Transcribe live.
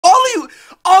you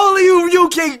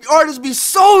UK artists be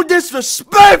so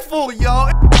disrespectful, yo.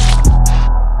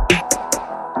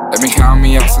 Let me count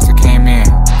me out since I came in.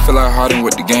 Feel like Harden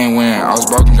with the game win. I was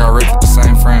broken, got rich with the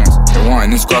same friends. They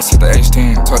wantin' this squad since the age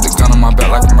 10. Tuck the gun on my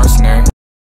back like a mercenary.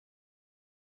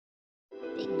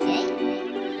 Big J,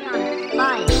 you're on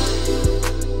fire.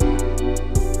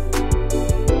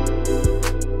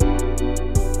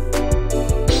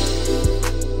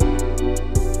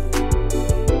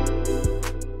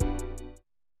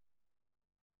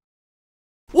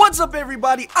 What's up,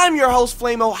 everybody? I'm your host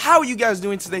Flamo. How are you guys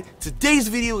doing today? Today's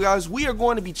video, guys, we are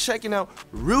going to be checking out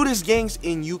Rudest gangs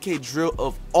in UKdrill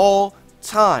of all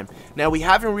time. Now, we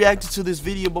haven't reacted to this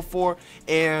video before,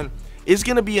 and it's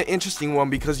gonna be an interesting one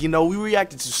because, you know, we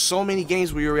reacted to so many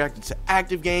games. We reacted to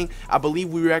activegxng. I believe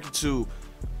we reacted to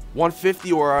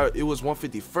 150, or it was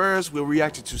 151st. We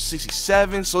reacted to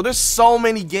 67. So there's so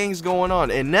many gangs going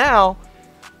on, and now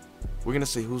we're gonna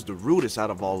say who's the rudest out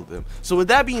of all of them. So with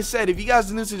that being said, if you guys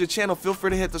are new to the channel, feel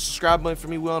free to hit the subscribe button for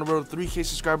me. We're on the road to 3K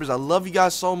subscribers. I love you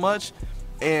guys so much,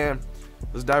 and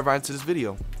let's dive right into this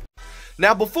video.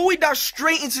 Now, before we dive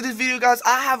straight into this video, guys,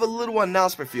 I have a little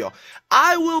announcement for y'all.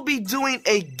 I will be doing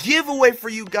a giveaway for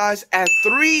you guys at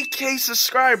 3K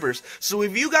subscribers. So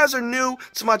if you guys are new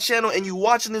to my channel and you're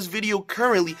watching this video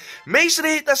currently, make sure to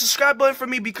hit that subscribe button for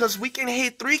me because we can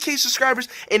hit 3K subscribers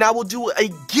and I will do a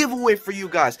giveaway for you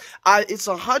guys. It's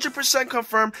 100%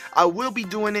 confirmed. I will be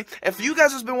doing it. And for you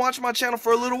guys who's been watching my channel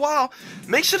for a little while,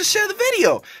 make sure to share the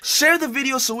video. Share the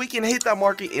video so we can hit that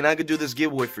market and I can do this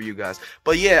giveaway for you guys.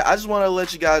 But yeah, I just want to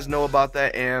let you guys know about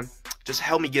that and just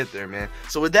help me get there, man.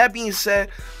 So with that being said,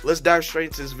 let's dive straight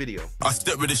into this video.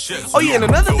 Oh yeah, and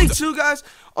another thing too, guys,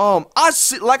 I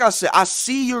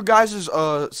see your guys'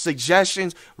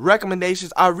 suggestions,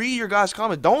 recommendations. I read your guys'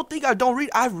 comments. Don't think I don't read.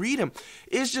 I read them.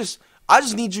 It's just I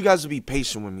just need you guys to be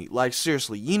patient with me. Like,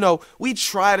 seriously, you know, we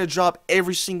try to drop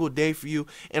every single day for you,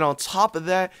 and on top of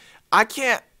that, I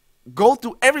can't go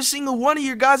through every single one of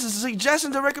your guys'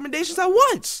 suggestions and recommendations at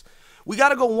once. We got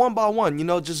to go one by one, you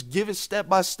know, just give it step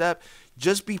by step.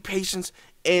 Just be patient,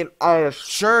 and I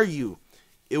assure you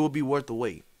it will be worth the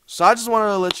wait. So I just wanted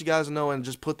to let you guys know and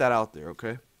just put that out there,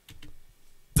 okay?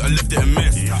 I left it a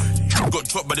mess. Got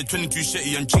dropped by the 22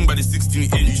 Shetty and chinged by the 16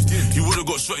 inch. He would have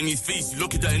got shot in his face.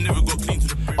 Look at that, and never got clean to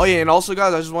the. Oh yeah, and also,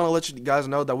 guys, I just want to let you guys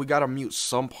know that we gotta mute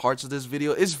some parts of this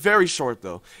video. It's very short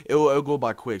though. It'll go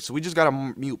by quick. So we just gotta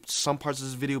mute some parts of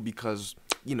this video because,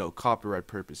 you know, copyright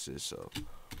purposes. So.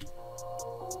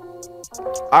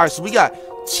 Alright, so we got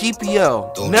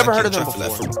TPL. Don't never heard of them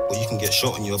before. Or you can get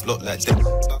shot on your block like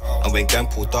that. And when gang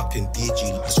pulled up in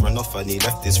DG, let's run off and he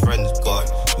left his friends.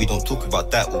 God, we don't talk about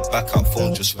that. We'll back up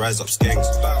phone, just rise up skanks.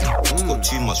 Got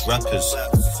too much rappers,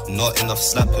 not enough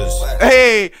slappers.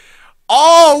 Hey!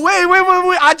 Oh,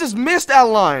 wait. I just missed that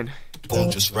line. Phone,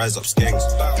 just rise up skanks.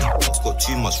 Got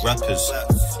too much rappers.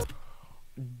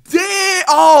 Damn!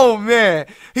 Oh man,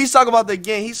 he's talking about the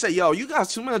gang. He said, "Yo, you got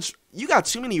too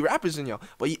many rappers in y'all,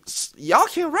 but y'all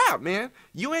can't rap, man.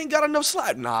 You ain't got enough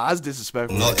slap." Nah, that's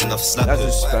disrespectful. Not enough slappers. That's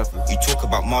disrespectful. You talk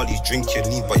about Marley's drink your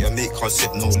lean, but your mate can't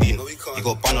sip no lean. You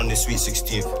got banned on this sweet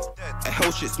 16th. A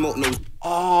hell shit smoke no.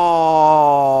 Oh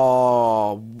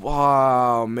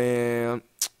wow, man.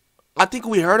 I think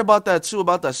we heard about that too,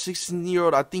 about that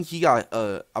 16-year-old. I think he got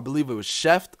I believe it was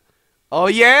chefed. Oh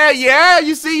yeah,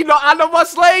 you see, you know, I know my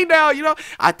slang now, you know.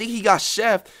 I think he got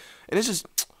chefed, and it's just,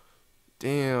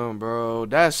 damn, bro,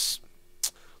 that's,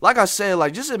 like I said,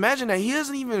 like, just imagine that he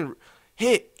doesn't even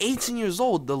hit 18 years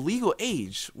old, the legal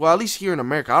age. Well, at least here in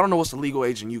America. I don't know what's the legal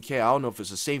age in UK. I don't know if it's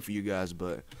the same for you guys,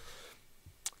 but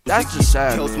that's just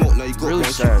sad, man. Really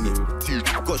sad, dude.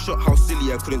 Got shot, how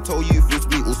silly, I couldn't tell you if it was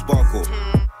me or Sparkle.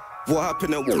 What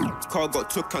happened at work? Car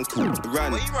got took and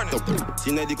ran.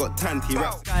 You know they got tanned, he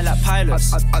raps. Like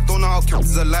pilots. I don't know how Kids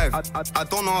is alive. I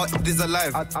don't know how it is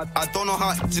alive. I don't know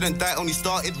how it didn't die, only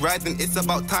started riding. It's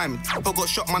about time. I got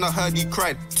shot, man, I heard he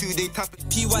cried. 2-day tapping.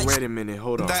 Wait a minute,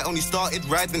 hold on. Die, only started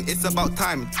riding. It's about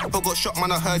time. I got shot,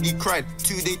 man, I heard he cried.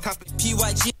 2-day tapping.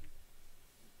 PYG.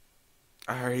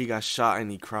 I heard he got shot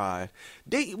and he cried.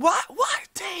 What?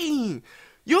 Dang.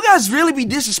 You guys really be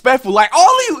disrespectful. Like, all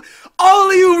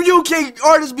of you UK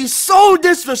artists be so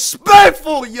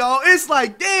disrespectful, yo. It's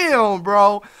like, damn,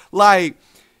 bro. Like,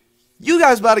 you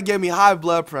guys about to give me high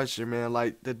blood pressure, man.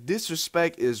 Like, the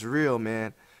disrespect is real,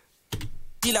 man.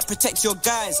 That protects your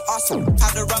guys. Awesome.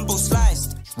 Have the Rambo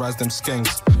sliced. Rise them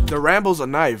skanks. The Rambo's a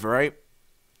knife, right?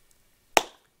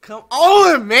 Come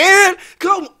on, man.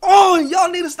 Come on.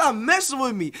 Y'all need to stop messing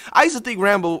with me. I used to think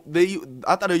Rambo,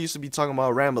 I thought they used to be talking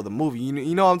about Rambo, the movie.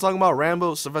 You know what I'm talking about?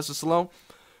 Rambo, Sylvester Stallone?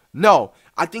 No,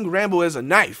 I think Rambo is a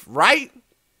knife, right?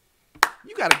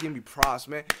 You gotta give me props,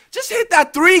 man. Just hit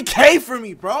that 3K for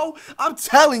me, bro. I'm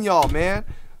telling y'all, man.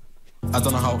 I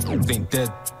don't know how ain't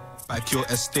dead. Back your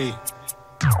estate.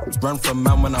 Run from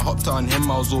man when I hopped on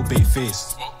him, I was all bait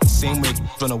faced. Same way,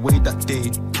 run away that day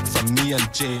from me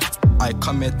and Jay. I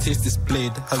come here, taste this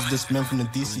blade. Has this man from the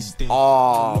DC state?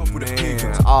 Oh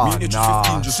man, oh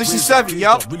nah. 67,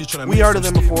 yup. We heard of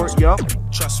them before, yup.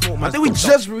 I think we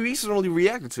just recently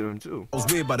reacted to them too. I was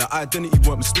way by the identity,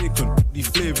 weren't mistaken. These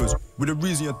flavors, with the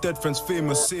reason your dead friends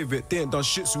famous, save it. They ain't done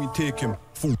shit, so we take him.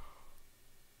 Fool.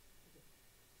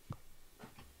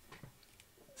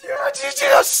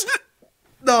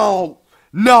 No.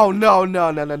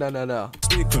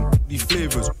 These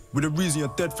flavors, with the reason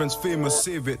your dead friends famous,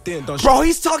 save it. They ain't done Bro,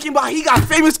 he's talking about he got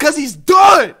famous because he's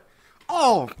done.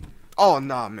 Oh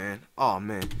nah, man. Oh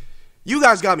man, you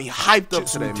guys got me hyped up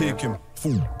today, man. Take him.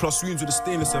 Fool. Plus wounds with the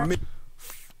stainless and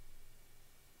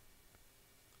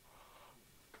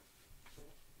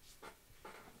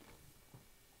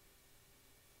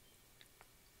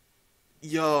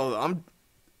Yo,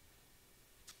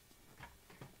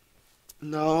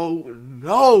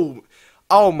 No.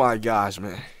 Oh my gosh,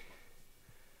 man.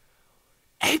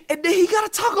 And then he gotta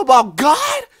talk about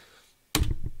God?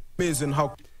 Amazing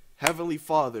how Heavenly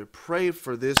Father, pray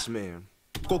for this man.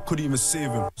 God could even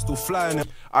save him. Still flying him.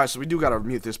 Alright, so we do gotta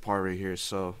mute this part right here,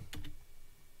 so.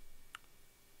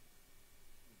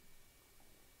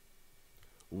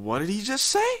 What did he just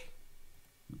say?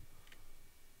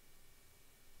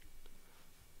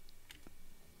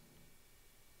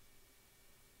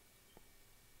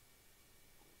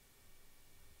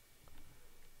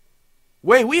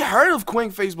 Wait, we heard of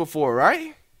Quankface before,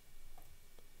 right?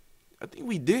 I think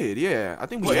we did, yeah. I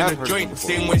think we have heard of him before.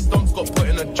 Same way Stomps got put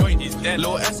in a joint, he's dead.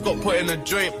 Lil S got put in a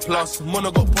joint, plus Mono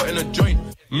got put in a joint.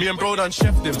 Me and bro done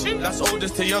chefed him. That's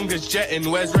oldest to youngest jetting.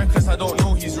 Where's Reckless? I don't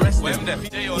know, he's resting.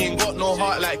 He ain't got no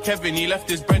heart like Kevin. He left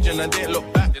his brethren and didn't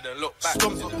look back.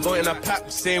 Stomps got in a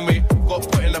pack, same way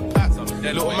got put in a pack.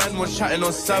 Little man was chatting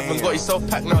on Sav and got himself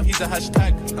packed. Now he's a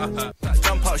hashtag.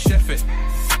 Jump out, chef it.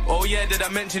 Oh yeah, did I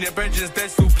mention your brethren's dead?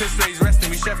 Still pissed where he's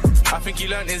resting. We chef. I think he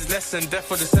learned his lesson. Death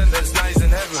for the sentence, now he's in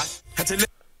heaven.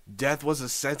 Death was a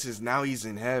sentence, now he's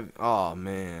in heaven. Oh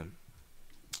man.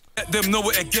 Let them know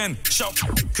it again. Shout,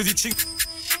 cause he chink.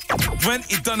 When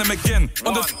he done him again.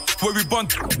 On the where we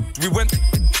bond, we went.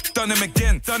 Done him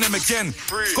again. Done him again.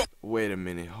 Wait a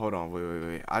minute. Hold on.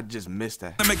 Wait. I just missed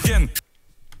that. Him again.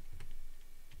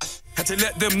 Had to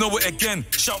let them know it again.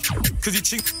 Shout, cause he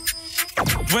chink.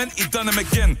 When he done him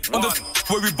again. On the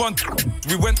where we bond,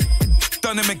 we went.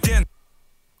 Done him again.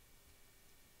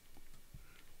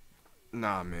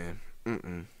 Nah, man.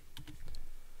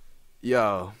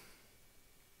 Yo,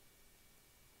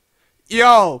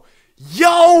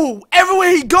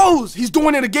 everywhere he goes, he's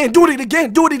doing it again, doing it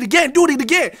again.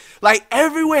 Like,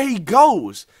 everywhere he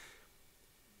goes.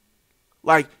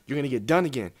 Like, you're gonna get done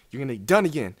again. You're gonna get done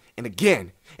again. And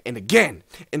again. And again.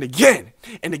 And again.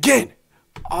 And again.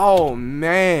 Oh,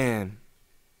 man.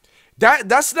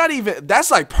 That's not even,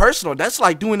 that's like personal. That's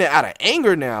like doing it out of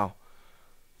anger now.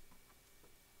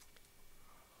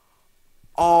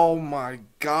 Oh my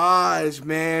gosh,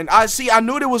 man. I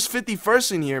knew there was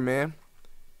 51st in here, man.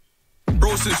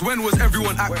 Bro, since when was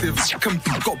everyone active?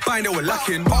 Got bind, they were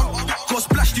lacking. Got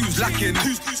splashed, you was lacking.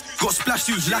 Got splashed,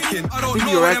 you was lacking. I don't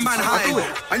know where man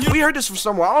hiding. We heard this from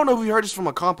somewhere. I don't know if we heard this from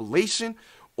a compilation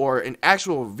or an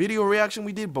actual video reaction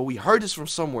we did, but we heard this from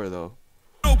somewhere though.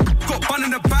 Got bun in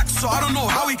the back, so I don't know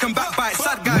how he can backbite.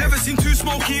 Sad guy. Never seen too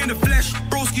smoky in the flesh.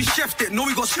 Broski chefed it, no,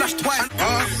 we got slashed twice.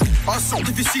 Ask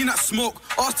if you seen that smoke.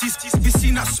 Ask if you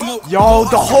seen that smoke. Yo,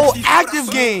 the whole active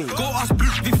game. Go ask Blue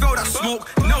if you felt that smoke.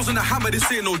 Nails on the hammer,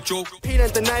 this ain't no joke. He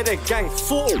didn't deny their gang.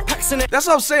 4 packs in it. That's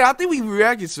what I'm saying. I think we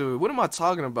reacted to it. What am I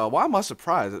talking about? Why am I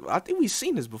surprised? I think we've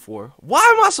seen this before. Why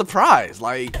am I surprised?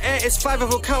 Like, it's 5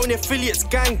 of counting affiliates,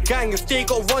 gang. If they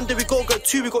got 1, then we got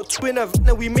 2. We got 2 in a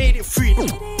then we made it 3.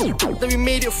 Then we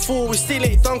made it 4. We still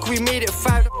ain't done, we made it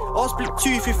 5. Ask Blue 2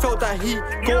 if you felt that heat.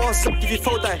 Go ask if you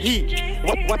felt that heat.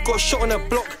 One got shot on a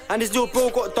block, and his little bro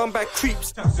got done by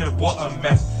creeps. What a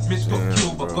mess. Mitch got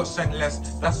killed but got sent less.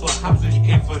 That's what happens when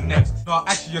you aim for next. No,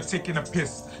 actually you're taking a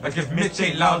piss. Like if Mitch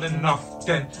ain't loud enough,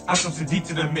 then add some D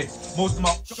to the mix. Most of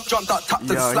my jumped out, tapped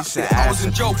and slapped it. I was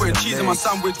in jail putting cheese in my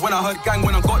sandwich when I heard gang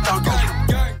when I got down.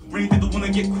 Brain didn't wanna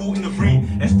get caught in the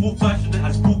brain. S45 should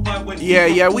have had 45 when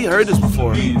yeah, we heard this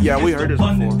before. Yeah, we heard this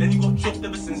before. Then you got chopped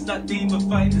ever since that day, but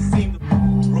fighting the same.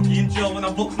 Rocky in jail when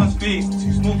I boxed my face.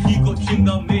 Too smoky, got chinged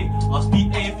down, mate. Asked me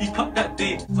if he cut that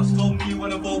day. Just told me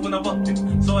when I rolled when I bucked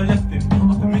him. So I left him.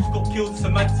 After Mitch got killed, it's a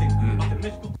mad thing. After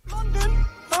Mitch got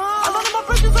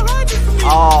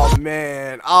Oh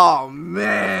man, oh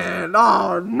man,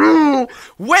 Oh no!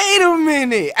 Wait a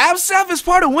minute. Absaf is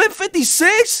part of Win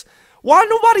 56. Why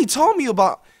nobody told me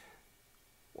about?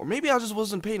 Or maybe I just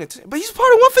wasn't paying attention. But he's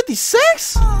part of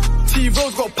 156?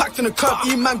 T-Rose got packed in the curb,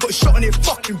 E-Man got shot and it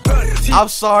fucking burned. I'm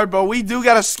sorry, bro. We do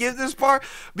gotta skip this part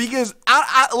because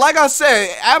like I said,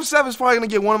 Ab7 is probably gonna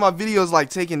get one of my videos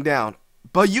like taken down.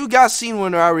 But you guys seen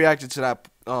when I reacted to that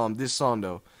this song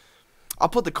though. I'll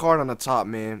put the card on the top,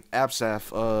 man.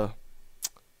 Absaf,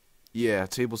 yeah,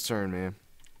 table's turn, man.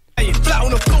 Flat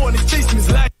on the floor and his chasing his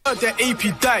life. That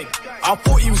AP died. I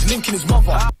thought he was linking his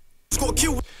mother. Got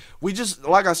killed. We just,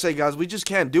 like I said, guys, we just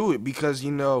can't do it because,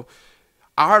 you know,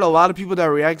 I heard a lot of people that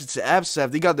reacted to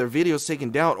Absaf, they got their videos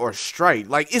taken down or strike.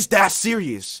 Like, it's that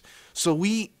serious. So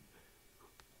we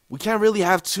can't really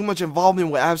have too much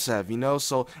involvement with Absaf, you know?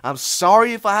 So I'm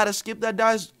sorry if I had to skip that,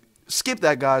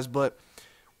 guys, but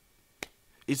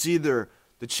it's either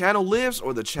the channel lives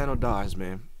or the channel dies,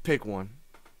 man. Pick one.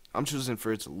 I'm choosing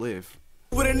for it to live.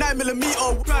 With a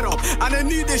 9mm radar, and I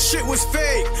knew this shit was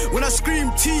fake. When I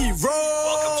screamed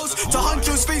T-Rose to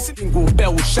Huncho's face, single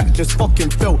bell shot just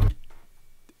fucking felt.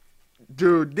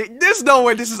 Dude, there's no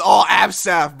way this is all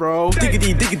Absaf, bro.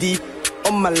 Diggity, diggity.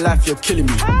 On my life, you're killing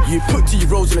me. You put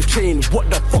T-Rose in a chain. What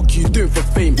the fuck you doing for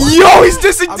fame? Yo, he's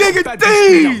dissing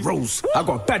Diggity. Rose. I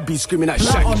got bad beats screaming at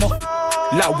Shaggy.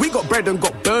 Like, we got bread and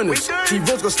got burners.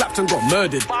 T-Rose got slapped and got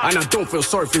murdered. And I don't feel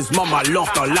sorry for his mama. I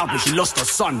laughed out loud when she lost her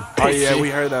son. Oh yeah, we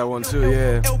heard that one too,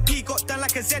 yeah. LP got done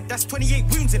like a Z, that's 28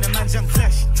 wounds in a man's young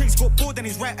flesh. Tricks got bored and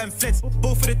he's right and fled.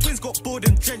 Both of the twins got bored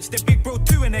and drenched. The big bro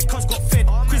too and their cuz got fed.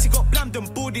 Chrissy got blammed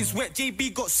and bored is wet.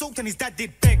 JB got soaked and his dad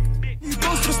did beg.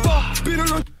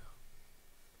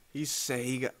 He said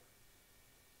he got...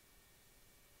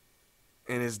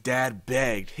 And his dad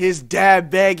begged. His dad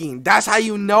begging. That's how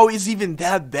you know it's even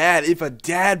that bad. If a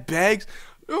dad begs.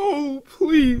 Oh,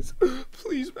 please.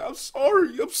 Please, man. I'm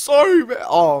sorry,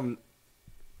 man.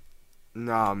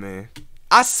 Nah, man.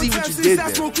 I see what you did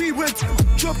there.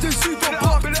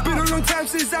 Been a long time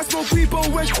since I smoked weed, but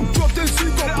when dropped the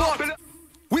super pop.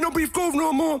 We don't beef grove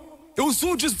no more. It was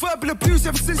all just verbal abuse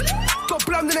ever since got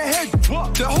blammed in the head.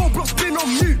 The whole block's been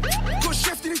on mute. Got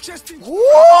chef in the chest.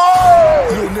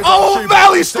 Oh,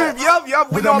 mailistrip.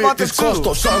 Yup. We know about this too.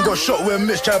 Got shot with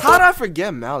Mitch. How did I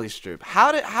forget mailistrip?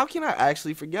 How can I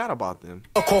actually forget about them?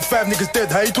 I call 5 niggas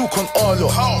dead. How you talk on all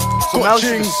so got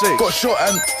ching, got shot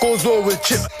and goes low with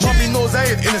chip. Mommy knows I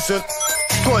ain't innocent.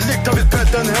 Got licked up his bed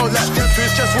down hell like that to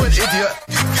his chest. What idiot.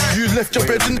 You left your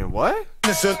bed in what?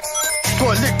 Innocent.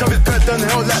 Got licked up his bed down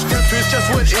hell like that to his chest.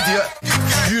 What idiot.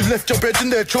 You left your bed in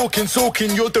there choking,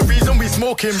 soaking. You're the reason we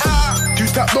smoke him. You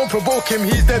tap, don't provoke him.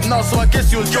 He's dead now, so I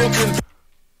guess you're joking.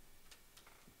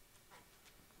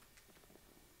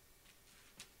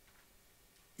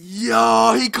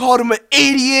 Yo, he called him an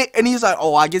idiot, and he's like,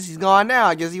 oh, I guess he's gone now.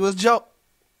 I guess he was joke.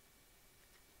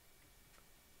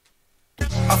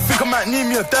 I think I might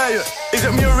need me a diet. Is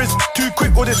it me or is it too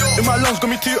quick or this? In my lungs got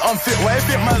me too unfit. Why if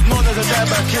it man's known as a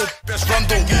die-back kid? Best run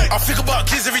though. I think about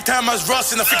kids every time I was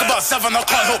rusting. I think about 7, I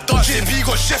can't help dancing. B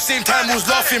got chef same time, was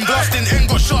laughing, blasting.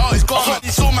 In got shot out his garment. He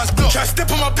saw man's block. Try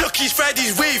step on my block, he's fried,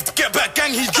 he's waved. Get back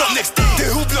gang, he dropped next day. The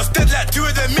hoop lost dead like 2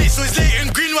 of them mates. So it's late in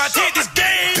green, why I take this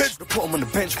game? Put him on the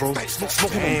bench, bro.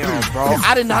 Damn, bro.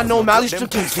 I did not know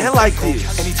mailistrip can get like this.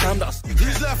 Anytime that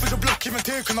his life is a block, even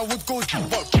taken, I would go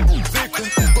bacon.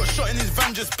 Got shot in his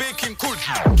van, just baking cool.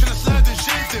 Tryna slide and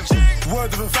shave him.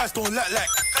 Word of advice, don't lack like,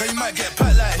 cause you might get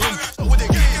pat like him. So with the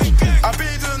game, I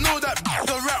bet you didn't know that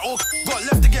the rat or got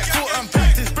left to get caught and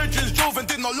packed. His brethren drove and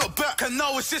did not look back, and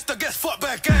now his sister gets fucked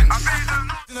by gangs.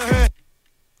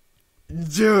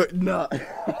 Dude, nah.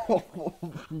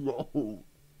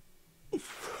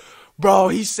 Bro,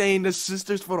 he's saying the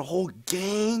sisters for the whole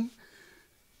gang?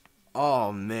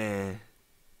 Oh, man.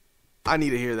 I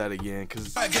need to hear that again,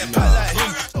 cause I get pat like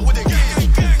him. So with the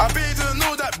game, I bet you didn't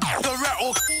know that the rat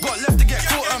or got left to get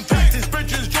caught and packed. His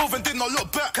brethren drove and did not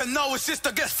look back, and now his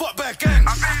sister gets fucked by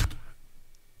gangs.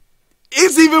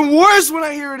 It's even worse when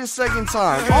I hear it a second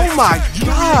time. Oh my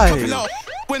god.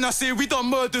 When I say we done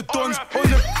murdered dons, on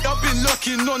the I've been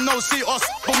lucky, no see us,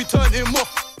 but we turned him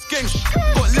off. Gang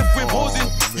got left with hosing.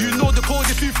 You know the cause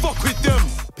if you fuck with them.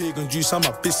 Pagan juice, I'm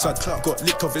a bitch sad. Got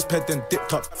licked off his ped then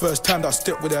dipped up. First time that I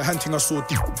stepped with a hunting, I saw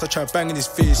deep. I tried banging his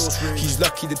face. He's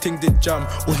lucky the thing did jam.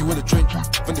 Or he wanna drink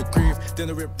when the grief, then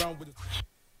I went round with it.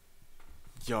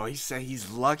 Yo, he said he's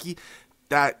lucky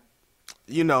that,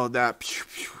 you know, that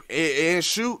it didn't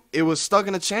shoot. It was stuck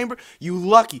in the chamber. You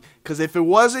lucky, cause if it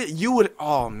wasn't, you would.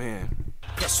 Oh man.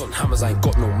 On hammers, I ain't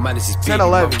got no manners.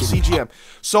 10-11 CGM.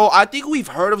 So I think we've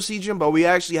heard of CGM, but we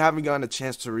actually haven't gotten a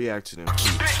chance to react to them.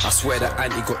 I swear that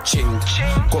Andy got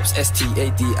chinged. Gops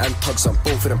STAD and tugs on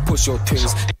both of them push your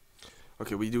things.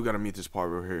 Okay, we do gotta mute this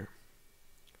part right here.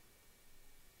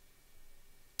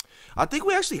 I think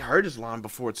we actually heard this line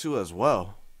before too as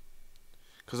well,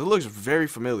 because it looks very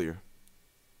familiar.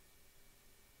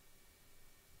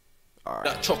 Alright.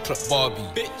 That chocolate Barbie,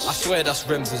 bitch. I swear that's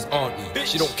Rems's auntie. Bitch.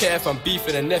 She don't care if I'm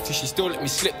beefing a nephew, she still let me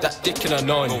slip that dick in her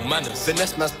nanny. No manners.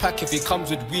 Finesse man's pack if he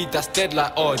comes with weed, that's dead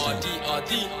like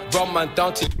RD. Run man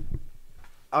down to.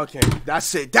 Okay,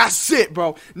 that's it. That's it,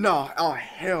 bro. No, oh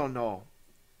hell no.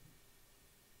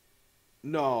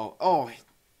 No, oh,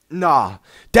 nah.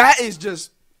 That is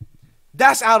just.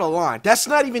 That's out of line. That's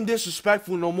not even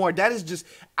disrespectful no more. That is just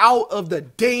out of the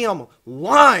damn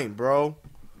line, bro.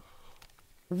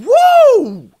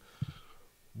 Whoa!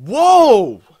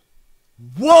 Whoa!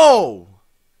 Whoa!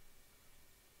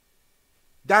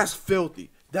 That's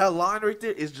filthy. That line right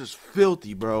there is just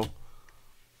filthy, bro.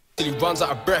 He runs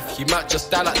out of breath. He might just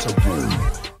die like a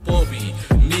Bobby.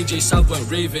 Me and J Sab went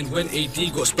raving when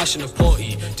AD got splashed in the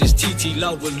party. This TT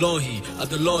loud with Lahi,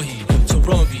 Adelahi,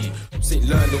 Tarabi. St.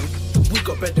 Learning. We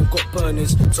got bed and got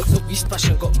burners. So we splash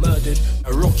and got murdered.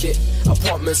 A rocket.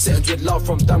 Apartment settled with love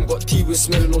from damn. Got tea with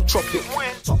smelling on tropic.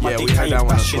 Yeah, we had that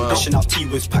one as well. Dishing out tea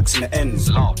with packs in the ends.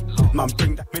 Man,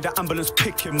 bring that with the ambulance,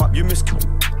 pick him up. You miss go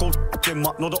him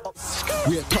up, not the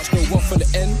we ain't touched no one from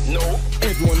the end. No.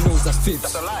 Everyone knows that's fibs.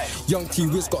 That's a lie. Young T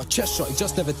Wiz got a chest shot. He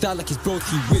just never died like his bro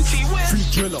T Wiz. Free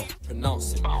driller.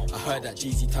 Pronounce it. I heard that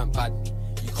GZ time bad.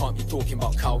 You can't be talking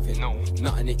about Calvin. No.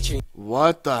 Nothing ain't changed.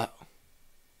 What the?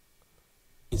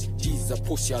 Jesus a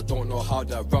pussy, I don't know how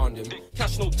they're around him.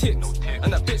 Cash no tits,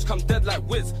 and that bitch come dead like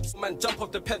Wiz. Man jump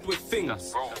off the ped with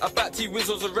things. I bet T Wiz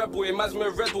was a rebel, imagine a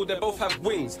rebel, they both have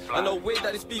wings. And no way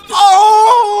that he's speaking.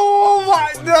 Oh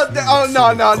my no.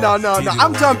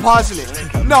 I'm done pausing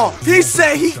it. No, he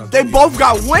said they both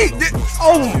got weight.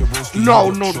 Oh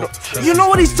no. You know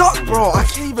what he's talking, bro? I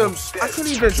can't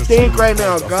even think right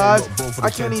now, guys. I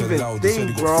can't even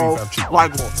think, bro.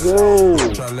 Like, whoa.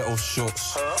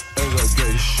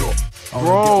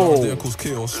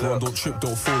 Bro, don't trip,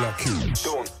 don't fall like cute.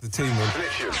 Entertainment.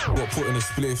 Got put in a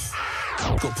spliff.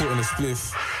 Got put in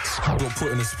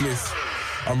a spliff.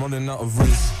 I'm running out of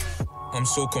risk. I'm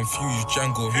so confused,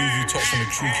 Django. Who you touch on the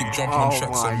tree, keep jumping on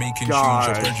tracks and making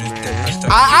tunes.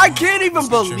 I can't even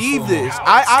believe this.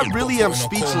 I really am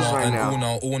speechless right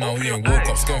now. All now, we ain't woke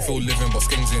up. Skeng feel living, but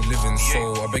Skengs ain't living.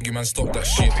 So I beg you, man, stop that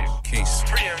shit. Case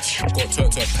got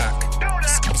turned to a pack.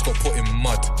 It's got put in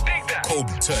mud. Cold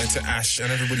turned into ash,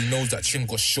 and everybody knows that Chin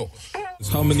got shot.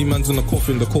 How many man's in the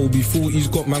coffin? The Kobe 40's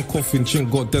got man coughing. Chin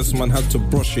got death, man had to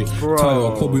brush it.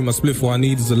 Tyler, Kobe my spliff, what I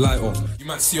need is a lighter. You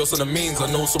might see us on the mains.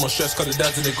 I know so much stress, cause the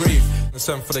dad's in the grave. And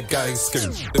send for the guy who's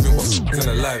scared. Living what's in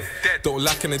alive. Don't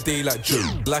lack in the day like Drew.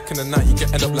 Lack in the night, you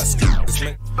can end up like Scoop.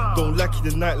 Don't lack in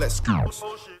the night like Scoop.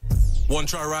 One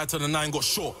try ride to the 9 got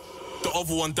shot. The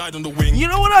other one died on the wing. You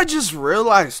know what I just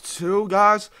realized too,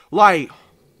 guys? Like,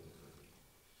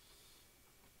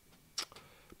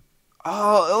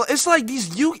 it's like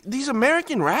these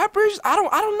American rappers. I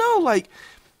don't know. Like,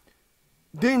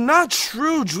 they're not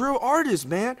true drill artists,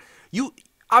 man.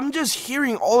 I'm just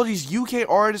hearing all these UK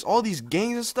artists, all these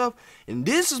gangs and stuff, and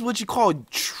this is what you call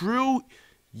true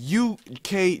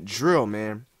UK drill,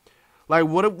 man. Like,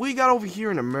 what we got over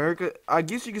here in America, I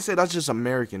guess you could say that's just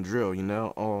American drill, you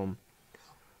know.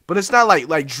 But it's not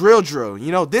like drill,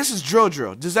 you know. This is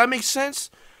drill. Does that make sense?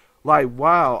 Like,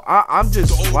 wow, I'm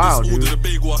just wow, dude. The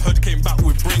big one heard came back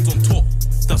with brains on top.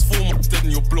 That's 4 months dead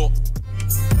in your block.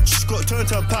 She got turned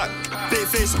to a pack, big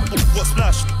face, got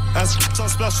splashed. As some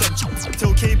splash up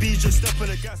till KB just step on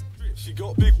the gas. She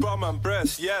got big bum and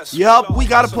breasts, yes. Yup, we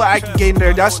gotta put activegxng in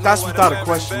there. That's without a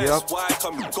question. Yup.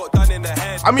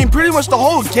 I mean, pretty much the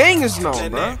whole gang is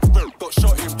known, bro. Got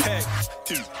shot in peg,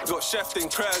 got chefed in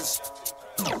Krez,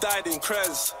 died in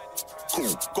Krez,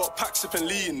 got packs up and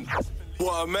lean.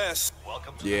 What a mess.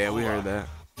 Yeah, we heard that.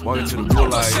 Welcome to the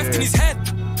gulag. Got chefed in his head,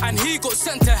 and he got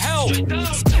sent to hell.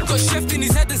 Got chefed in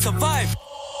his head and survived.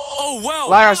 Oh well.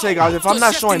 Like I say, guys, if I'm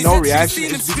not showing no reaction,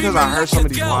 it's because I heard some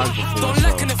of these lines before. Don't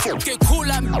lack in the get caught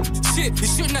like shit. He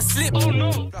shouldn't have slipped. Oh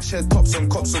no. Shed tops and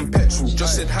cops and petrol.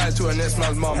 Just said hi to her next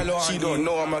man's mum. She don't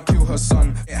know I'ma kill her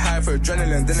son. Get high for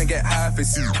adrenaline, then I get high for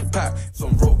soup. Pack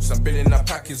some ropes and building that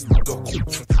pack is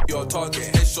your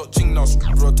target. Headshot ching now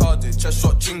retarded. Chest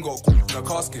shot chingo in a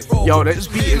casket. Yo, this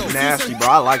beat is nasty, bro.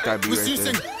 I like that beat right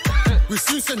there.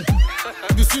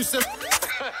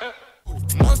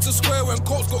 Monster square when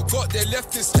Colts got they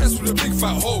left his chest with a big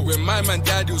fat hole. When my man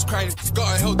daddy was crying, he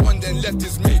got held one, then left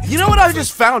his mate. You know what I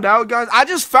just found out, guys? I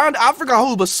forgot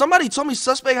who, but somebody told me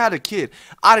suspect had a kid.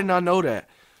 I did not know that.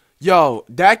 Yo,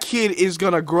 that kid is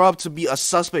gonna grow up to be a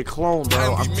suspect clone,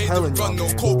 bro. I'm telling you, man.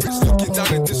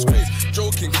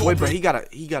 Wait, but he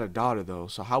got a daughter though,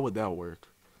 so how would that work?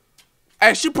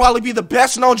 Hey, she'd probably be the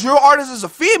best known drill artist as a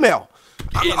female.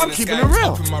 I'm keeping it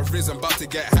real. Oh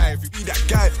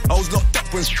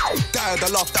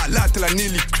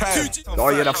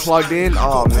yeah, that plugged in.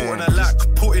 Oh man,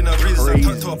 crazy.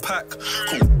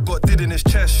 Got did in his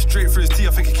chest, straight through his teeth.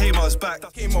 I think he came out his back.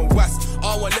 Came on west.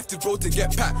 All one left is bro to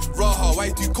get packed. Raha,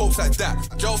 why do you cope like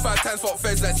that? Girl 5 times for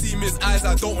feds like see me his eyes.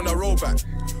 I don't wanna roll back.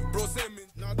 Bro, send me.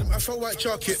 I felt white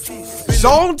jacket.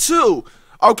 Zone 2.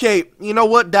 Okay, you know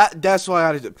what? That's why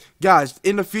I did. Guys,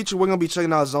 in the future we're gonna be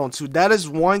checking out Zone 2. That is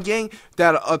one gang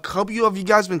that a couple of you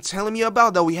guys been telling me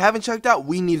about that we haven't checked out.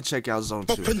 We need to check out Zone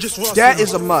 2. That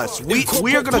is a must. We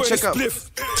are gonna check out.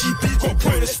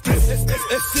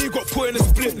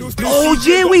 Oh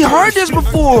yeah, we heard this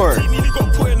before.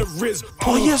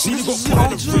 Oh yes, this is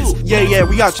Zone 2. Yeah,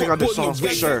 we gotta check out this song for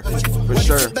sure. For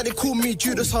sure. That they call me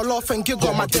Judas, I laugh and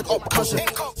giggle my dead up cousin. I'm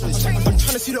trying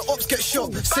to see the ops get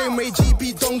shot. Same way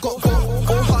GB Don got got.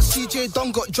 Oh, how CJ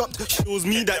Don got dropped. It was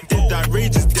me that did that.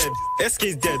 Rage is dead.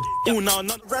 SK's dead. Oh, now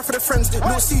none. Right for the friends.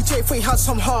 No CJ thought he had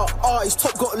some heart. His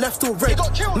top got left all red.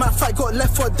 My fight got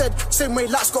left for dead. Same way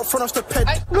Lats got thrown off the ped.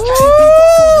 That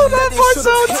boy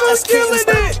so killing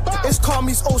it. His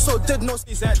Kami's also dead. No,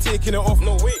 he's at taking it off.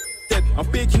 No wait. Dead.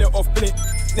 I'm baking it off.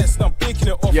 Next, I'm baking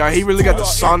it off. Yeah, he really got the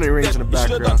sonic range in the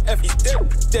background.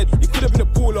 Dead. He could have been a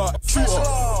baller. Shooter.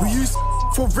 We used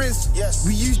for Riz. Yes.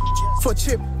 We used for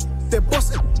Chip. The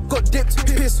boss got dipped,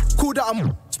 pissed, called out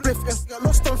a spliff, got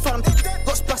lost on fan,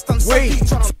 got splashed on.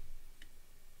 Wait.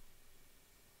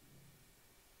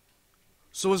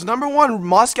 So is number 1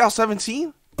 Moscow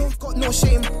 17? Got no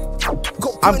shame.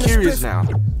 I'm curious now.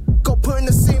 Got put in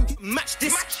the same match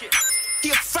this.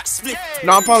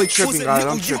 No, I'm probably tripping, guys.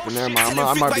 I'm tripping. Never mind.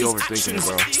 I might be overthinking it,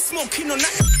 bro. Smoking on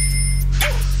that.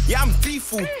 Yeah, I'm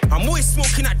gleeful. I'm always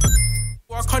smoking at.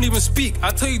 I can't even speak.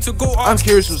 I tell you to go. I'm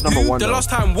curious who's number 1. The last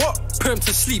time what? Put him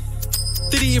to sleep.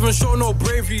 Did he even show no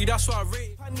bravery? That's why I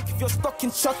rate. NBK?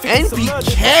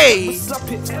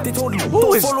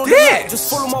 Who is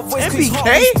this?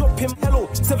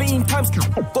 NBK? 17 times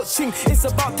got ching. It's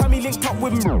about time he linked up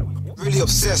with me. Really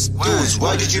obsessed, dudes.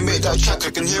 Why did you make that track?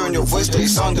 I can hear in your voice that you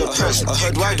sound depressed. I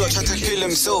heard why Dot tried to kill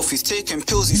himself. He's taking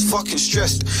pills, he's fucking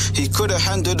stressed. He could have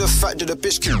handled the fact that the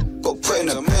bitch got put in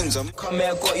a men's. Come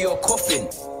here, got your coffin.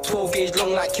 12 gauge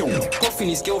long like your coffin,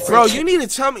 his girlfriend. Bro, you need to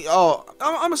tell me. Oh,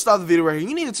 I'm gonna stop the video right here.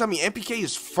 You need to tell me NPK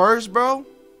is first, bro.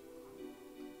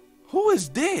 Who is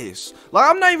this? Like,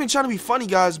 I'm not even trying to be funny,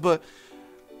 guys, but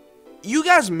you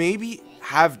guys maybe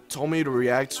have told me to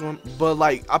react to him, but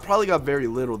like I probably got very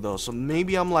little though, so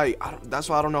maybe I'm like that's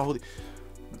why I don't know who.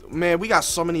 Man, we got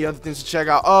so many other things to check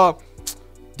out.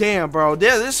 Damn, bro,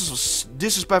 this is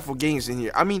disrespectful games in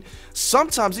here. I mean,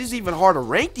 sometimes it's even hard to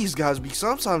rank these guys because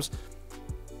sometimes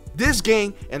this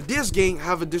gang and this gang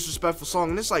have a disrespectful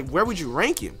song, and it's like, where would you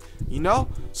rank him? You know?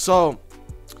 So,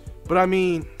 but I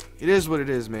mean, it is what it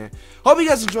is, man. Hope you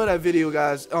guys enjoyed that video,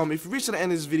 guys. If you reached the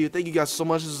end of this video, thank you guys so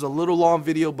much. This is a little long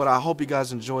video, but I hope you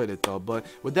guys enjoyed it, though. But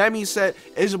with that being said,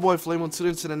 it's your boy Flamo. Tune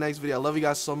into the next video. I love you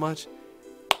guys so much,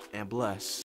 and bless.